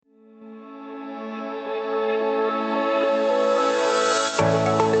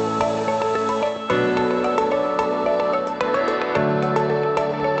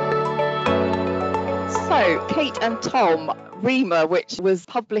Kate and Tom, REMA, which was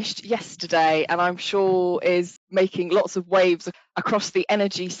published yesterday and I'm sure is making lots of waves across the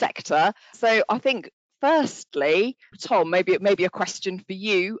energy sector. So I think firstly, Tom, maybe a question for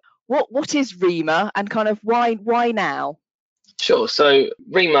you. What is REMA and kind of why now? Sure. So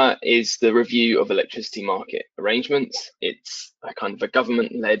REMA is the review of electricity market arrangements. It's a kind of a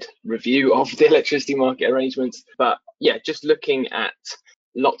government-led review of the electricity market arrangements. But yeah, just looking at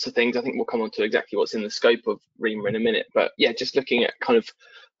lots of things. I think we'll come on to exactly what's in the scope of REMA in a minute. But yeah, just looking at kind of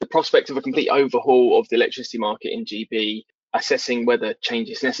the prospect of a complete overhaul of the electricity market in GB, assessing whether change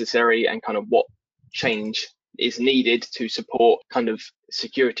is necessary and kind of what change is needed to support kind of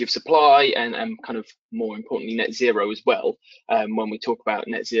security of supply and kind of more importantly net zero as well. When we talk about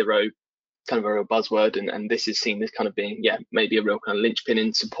net zero, kind of a real buzzword, and this is seen as kind of being maybe a real kind of linchpin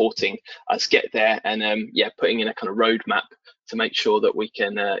in supporting us get there, and putting in a kind of roadmap to make sure that we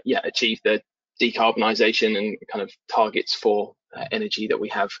can achieve the decarbonisation and kind of targets for energy that we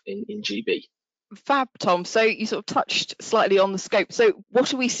have in GB. Fab, Tom. So you sort of touched slightly on the scope. So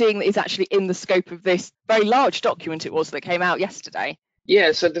what are we seeing that is actually in the scope of this very large document it was that came out yesterday?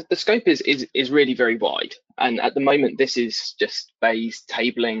 Yeah, so the scope is really very wide. And at the moment, this is just BEIS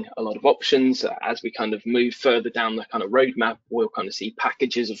tabling a lot of options. As we kind of move further down the kind of roadmap, we'll kind of see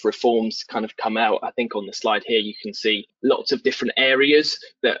packages of reforms kind of come out. I think on the slide here, you can see lots of different areas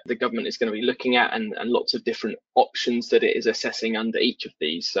that the government is going to be looking at and lots of different options that it is assessing under each of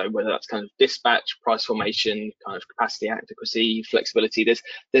these. So whether that's kind of dispatch, price formation, kind of capacity adequacy, flexibility,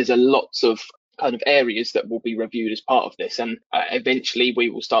 there's a lots of kind of areas that will be reviewed as part of this, and eventually we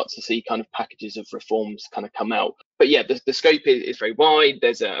will start to see kind of packages of reforms kind of come out. But yeah, the scope is very wide.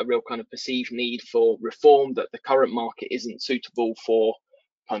 There's a real kind of perceived need for reform, that the current market isn't suitable for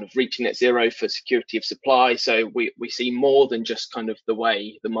kind of reaching net zero for security of supply. So we see more than just kind of the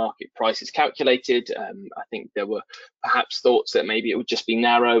way the market price is calculated. I think there were perhaps thoughts that maybe it would just be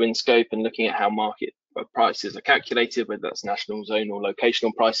narrow in scope and looking at how market prices are calculated, whether that's national, zonal,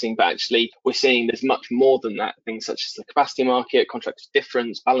 locational pricing, but actually we're seeing there's much more than that. Things such as the capacity market, contracts of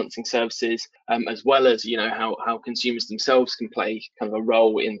difference, balancing services, as well as how consumers themselves can play kind of a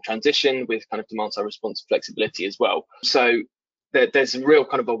role in transition with kind of demand side response flexibility as well. So there's a real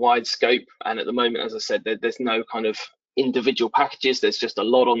kind of a wide scope, and at the moment, as I said, there's no kind of individual packages. There's just a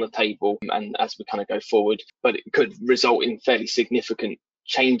lot on the table, and as we kind of go forward, but it could result in fairly significant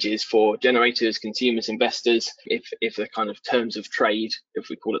changes for generators, consumers, investors, if the kind of terms of trade, if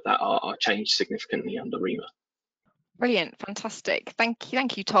we call it that, are changed significantly under REMA. Brilliant, fantastic. Thank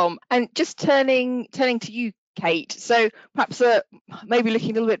you, Tom. And just turning to you, Kate. So perhaps maybe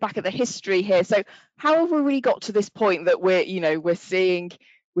looking a little bit back at the history here. So how have we really got to this point that we're seeing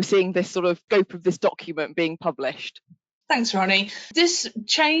this sort of scope of this document being published? Thanks, Ronnie. This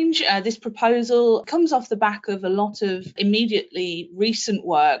change, this proposal comes off the back of a lot of immediately recent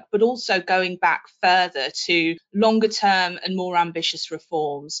work, but also going back further to longer term and more ambitious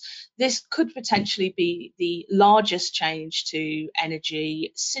reforms. This could potentially be the largest change to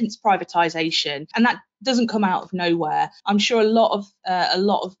energy since privatisation, and that doesn't come out of nowhere. I'm sure a lot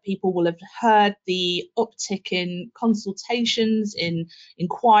of people will have heard the uptick in consultations, in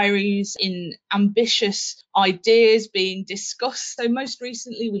inquiries, in ambitious ideas being discussed. So most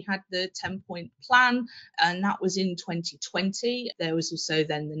recently we had the 10-point plan, and that was in 2020. There was also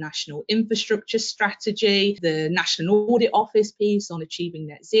then the National Infrastructure Strategy, the National Audit Office piece on achieving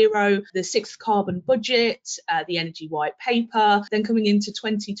net zero, the 6th Carbon Budget, the Energy White Paper. Then coming into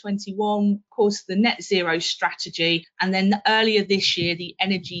 2021, of course, the Net Zero Strategy, and then earlier this year the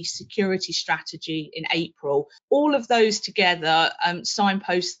Energy Security Strategy in April. All of those together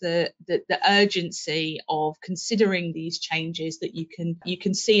signpost the urgency of considering these changes that you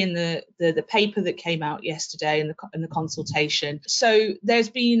can see in the paper that came out yesterday and the consultation. So there's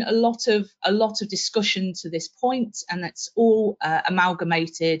been a lot of discussion to this point, and that's all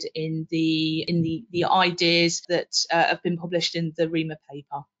amalgamated in the ideas that have been published in the REMA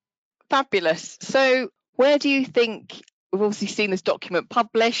paper. Fabulous. So where do you think, we've obviously seen this document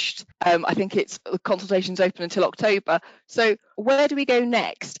published, I think the consultation's open until October, so where do we go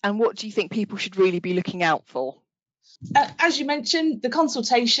next, and what do you think people should really be looking out for? As you mentioned, the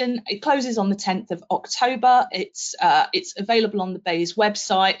consultation, it closes on the 10th of October. It's available on the BEIS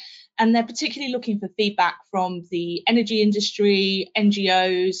website, and they're particularly looking for feedback from the energy industry,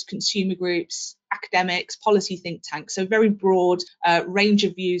 NGOs, consumer groups, academics, policy think tanks, so very broad range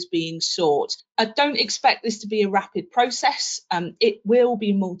of views being sought. I don't expect this to be a rapid process. It will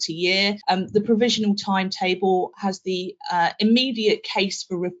be multi-year. The provisional timetable has the immediate case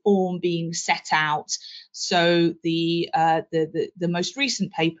for reform being set out. So the most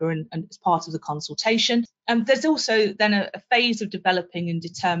recent paper and as part of the consultation. There's also then a phase of developing and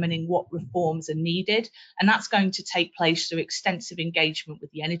determining what reforms are needed, and that's going to take place through extensive engagement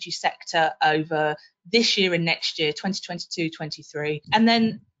with the energy sector over this year and next year, 2022-23. And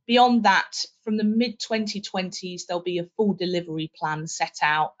then beyond that, from the mid-2020s, there'll be a full delivery plan set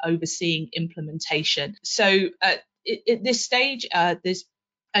out overseeing implementation. So at this stage, there's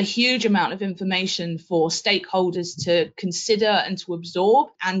a huge amount of information for stakeholders to consider and to absorb.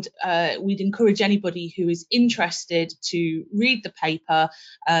 And we'd encourage anybody who is interested to read the paper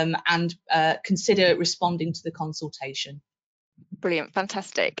and consider responding to the consultation. Brilliant,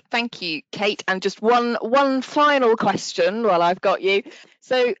 fantastic. Thank you, Kate. And just one final question while I've got you.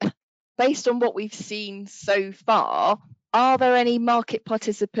 So based on what we've seen so far, are there any market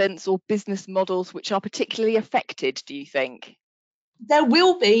participants or business models which are particularly affected, do you think? There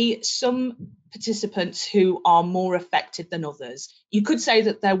will be some participants who are more affected than others. You could say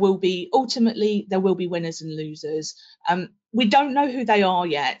that there will be winners and losers. We don't know who they are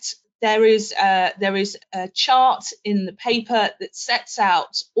yet. There is a chart in the paper that sets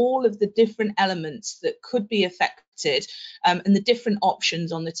out all of the different elements that could be affected and the different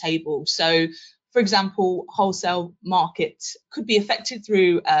options on the table. So, for example, wholesale markets could be affected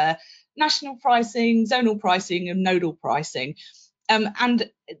through national pricing, zonal pricing, and nodal pricing. And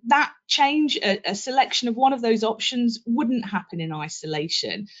that change, a selection of one of those options, wouldn't happen in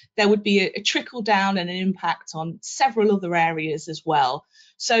isolation. There would be a trickle down and an impact on several other areas as well.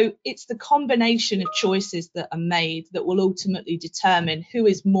 So it's the combination of choices that are made that will ultimately determine who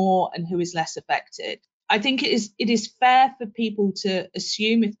is more and who is less affected. I think it is fair for people to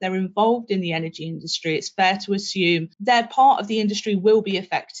assume, if they're involved in the energy industry, it's fair to assume their part of the industry will be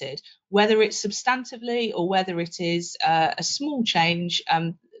affected, whether it's substantively or whether it is a small change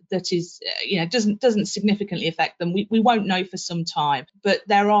that is, doesn't significantly affect them. We won't know for some time, but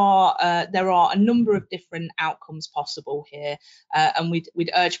there are a number of different outcomes possible here, and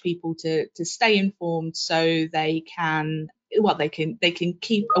we'd urge people to stay informed so they can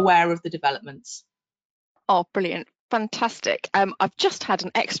keep aware of the developments. Oh, brilliant. Fantastic. I've just had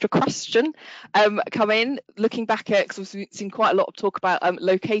an extra question come in, looking back at, because we've seen quite a lot of talk about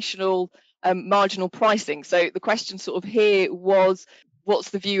locational marginal pricing. So the question sort of here was,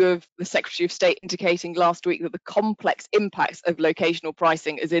 what's the view of the Secretary of State indicating last week that the complex impacts of locational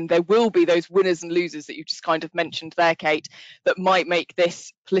pricing, as in there will be those winners and losers that you just kind of mentioned there, Kate, that might make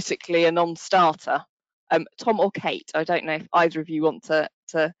this politically a non-starter? Tom or Kate, I don't know if either of you want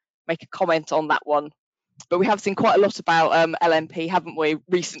to make a comment on that one. But we have seen quite a lot about LMP, haven't we,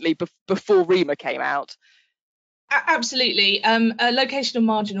 recently before REMA came out? Absolutely. Locational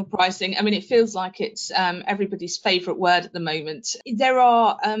marginal pricing. I mean, it feels like it's everybody's favourite word at the moment. There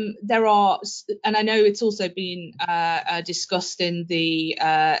are, and I know it's also been discussed in the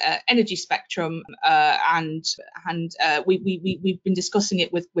energy spectrum, and we've been discussing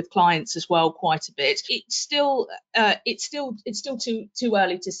it with clients as well quite a bit. It's still too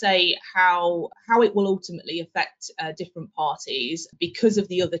early to say how it will ultimately affect different parties because of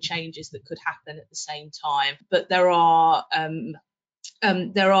the other changes that could happen at the same time. But there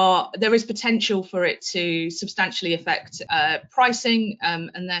is potential for it to substantially affect pricing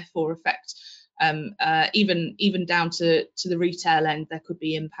and therefore affect even down to the retail end. There could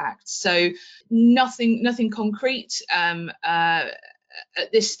be impacts. So nothing concrete at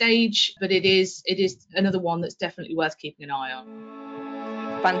this stage, but it is another one that's definitely worth keeping an eye on.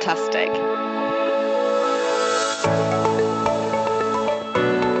 Fantastic.